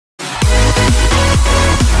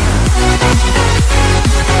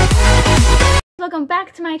Welcome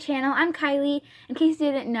back to my channel. I'm Kylie, in case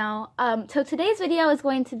you didn't know. So today's video is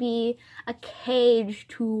going to be a cage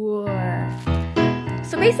tour.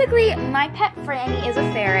 So basically, my pet Franny is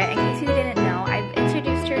a ferret. In case you didn't know, I've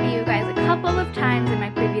introduced her to you guys a couple of times in my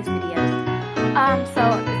previous videos. So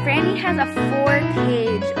Franny has a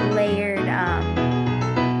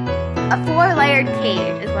four-layered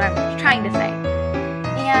cage is what I'm trying to say.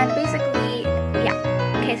 And basically, yeah.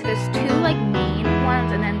 Okay, so there's two like main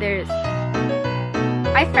ones, and then there's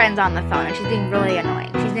my friend's on the phone and she's being really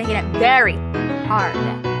annoying. She's making it very hard.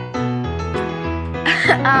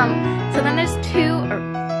 So then there's two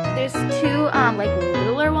like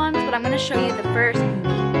littler ones, but I'm gonna show you the first main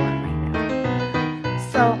one right now.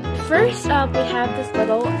 So first up we have this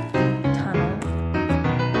little tunnel. I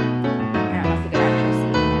don't know if you can actually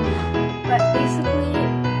see it, but basically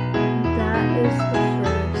that is the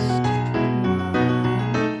first one.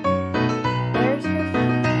 There's her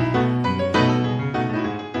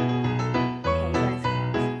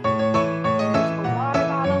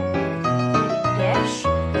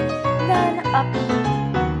up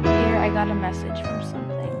here, I got a message from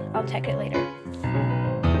something. I'll check it later.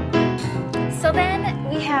 So then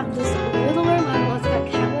we have this littler level. It's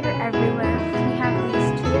got cat litter everywhere. We have these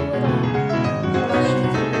two little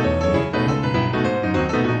plushies.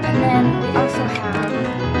 And then we also have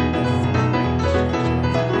this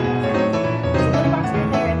little box right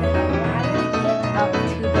there, and then a ladder to get up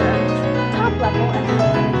to the top level, and then a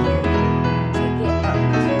ladder here to get up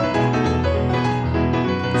to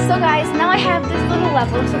the So guys, now I have this little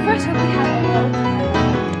level. So first we have a little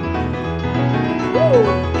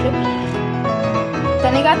cookie.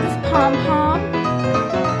 Then we got this pom-pom.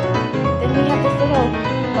 Then we have this little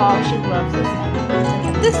ball. She loves this one. Then we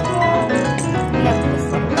have this ball. We have this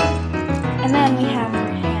little one. And then we have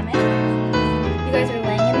her hammock. You guys are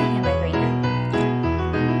laying in the hammock right now.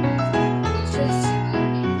 It's just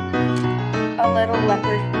a little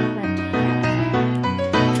leopard print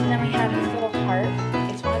hammock. And then we have this little heart.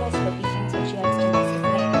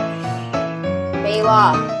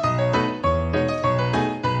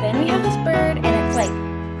 Then we have this bird, and it's like,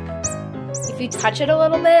 if you touch it a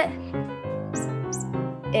little bit,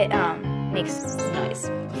 it makes noise.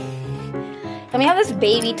 Then we have this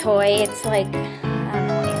baby toy. It's like, I don't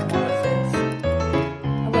know what animal this is.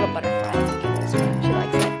 A little butterfly. She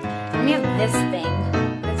likes it. Then we have this thing.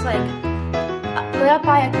 It's like put up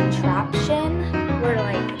by a contraption where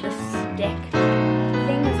like the stick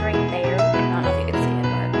thing is right there. I don't know if you can see it.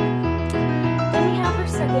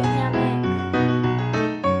 Second hammock.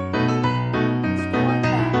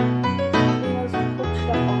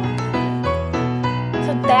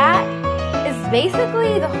 So that is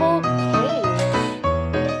basically the whole cage.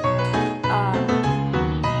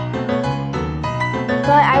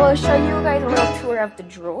 But I will show you guys a little tour of the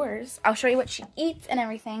drawers. I'll show you what she eats and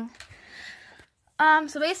everything.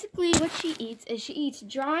 So basically what she eats is she eats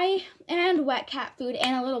dry and wet cat food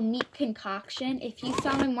and a little meat concoction. If you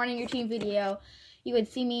saw my morning routine video, you would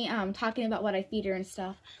see me talking about what I feed her and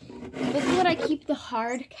stuff. This is what I keep the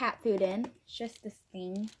hard cat food in. It's just this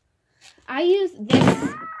thing. I use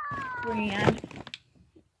this brand.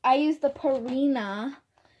 I use the Purina,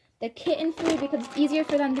 the kitten food, because it's easier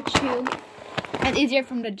for them to chew and easier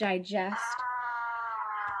for them to digest.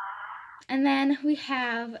 And then we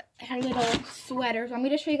have her little sweaters. Want me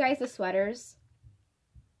to show you guys the sweaters?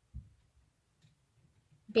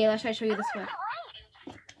 Bayla, should I show you the sweater?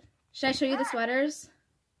 Should I show you the sweaters?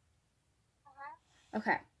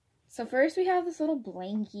 Okay. So first we have this little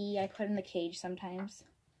blankie I put in the cage sometimes.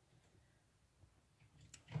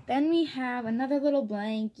 Then we have another little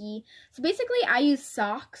blankie. So basically I use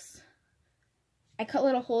socks. I cut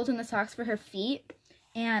little holes in the socks for her feet.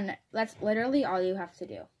 And that's literally all you have to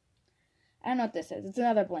do. I don't know what this is. It's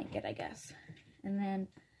another blanket, I guess. And then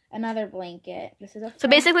another blanket. This is a So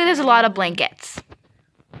basically there's a lot of blankets.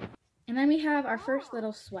 And then we have our first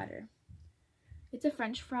little sweater. It's a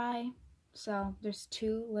French fry, so there's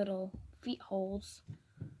two little feet holes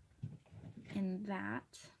in that.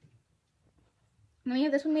 And then we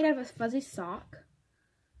have this one made out of a fuzzy sock.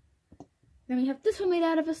 Then we have this one made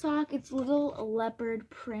out of a sock. It's little leopard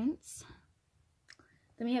prints.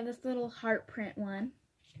 Then we have this little heart print one.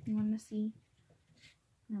 You want to see?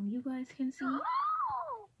 You guys can see.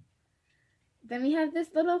 Then we have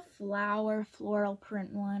this little flower floral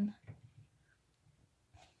print one.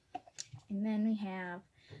 And then we have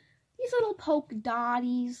these little polka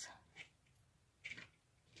dotties.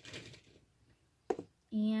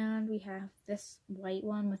 And we have this white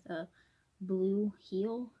one with a blue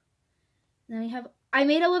heel. And then we have, I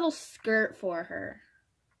made a little skirt for her.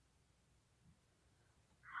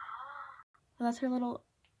 So that's her little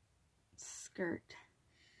skirt.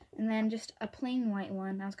 And then just a plain white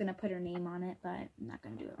one. I was going to put her name on it, but I'm not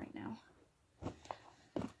going to do it right now.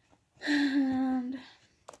 And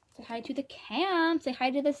say hi to the camp. Say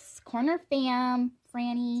hi to this corner fam,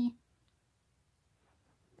 Franny.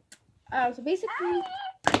 So basically,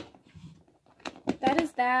 that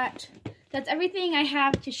is that. That's everything I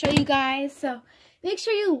have to show you guys. So make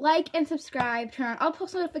sure you like and subscribe. Turn on all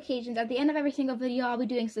post notifications. At the end of every single video, I'll be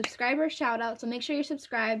doing subscriber shout outs. So make sure you're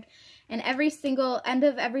subscribed. And end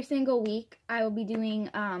of every single week, I will be doing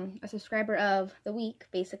a subscriber of the week,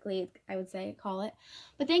 basically, I would say, call it.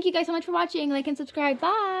 But thank you guys so much for watching. Like and subscribe.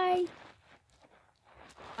 Bye.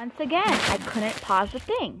 Once again, I couldn't pause the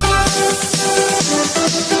thing.